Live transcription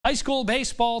High school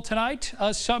baseball tonight.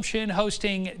 Assumption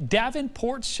hosting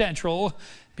Davenport Central.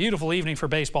 Beautiful evening for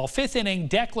baseball. Fifth inning,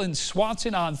 Declan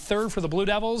Swanson on third for the Blue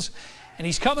Devils. And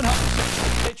he's coming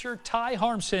home. Pitcher Ty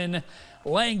Harmson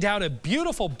laying down a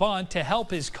beautiful bunt to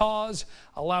help his cause,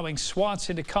 allowing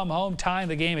Swanson to come home, tying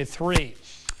the game at 3.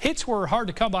 Hits were hard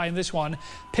to come by in this one.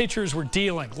 Pitchers were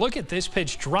dealing. Look at this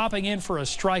pitch dropping in for a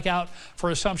strikeout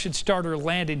for Assumption starter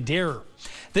Landon Deer.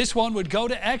 This one would go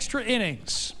to extra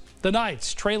innings. The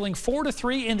Knights trailing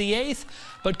 4-3 in the 8th,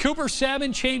 but Cooper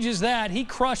Salmon changes that. He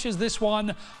crushes this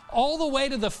one all the way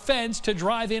to the fence to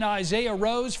drive in Isaiah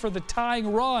Rose for the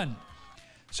tying run.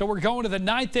 So we're going to the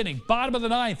 9th inning, bottom of the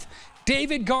 9th.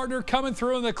 David Gardner coming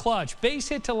through in the clutch. Base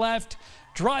hit to left,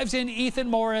 drives in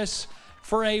Ethan Morris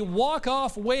for a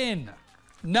walk-off win.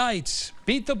 Knights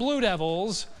beat the Blue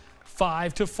Devils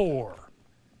 5-4.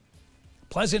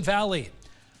 Pleasant Valley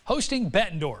hosting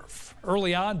Bettendorf.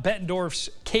 Early on, Bettendorf's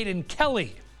Caden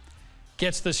Kelly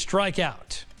gets the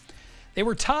strikeout. They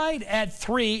were tied at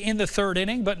 3 in the 3rd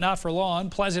inning, but not for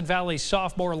long. Pleasant Valley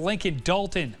sophomore Lincoln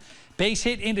Dalton base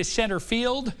hit into center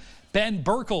field. Ben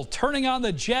Burkle turning on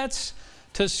the Jets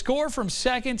to score from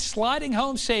second, sliding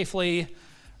home safely.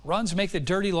 Runs make the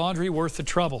dirty laundry worth the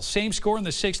trouble. Same score in the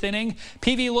 6th inning.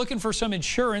 PV looking for some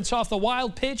insurance off the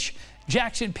wild pitch.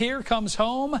 Jackson Pierre comes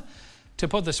home to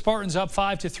put the Spartans up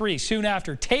 5-3. Soon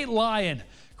after, Tate Lyon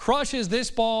crushes this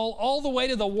ball all the way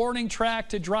to the warning track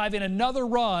to drive in another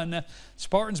run.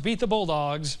 Spartans beat the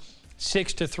Bulldogs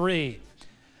 6-3.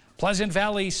 Pleasant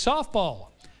Valley softball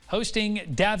hosting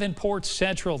Davenport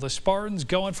Central. The Spartans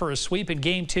going for a sweep in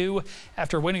Game 2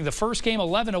 after winning the first game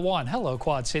 11-1. Hello,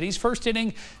 Quad Cities. First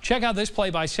inning, check out this play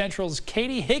by Central's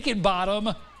Katie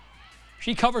Hickenbottom.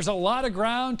 She covers a lot of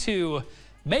ground to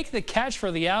make the catch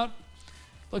for the out.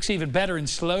 Looks even better in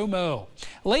slow-mo.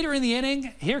 Later in the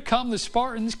inning, here come the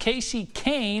Spartans. Casey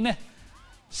Kane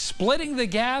splitting the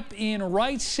gap in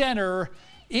right center.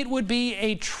 It would be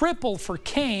a triple for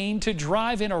Kane to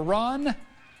drive in a run,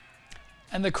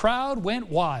 and the crowd went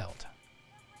wild.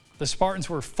 The Spartans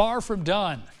were far from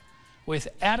done with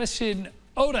Addison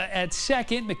Oda at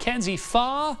second. Mackenzie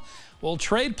Fa will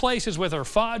trade places with her.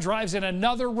 Fa drives in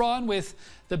another run with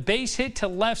the base hit to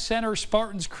left center.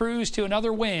 Spartans cruise to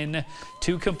another win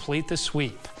to complete the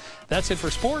sweep. That's it for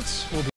sports. We'll be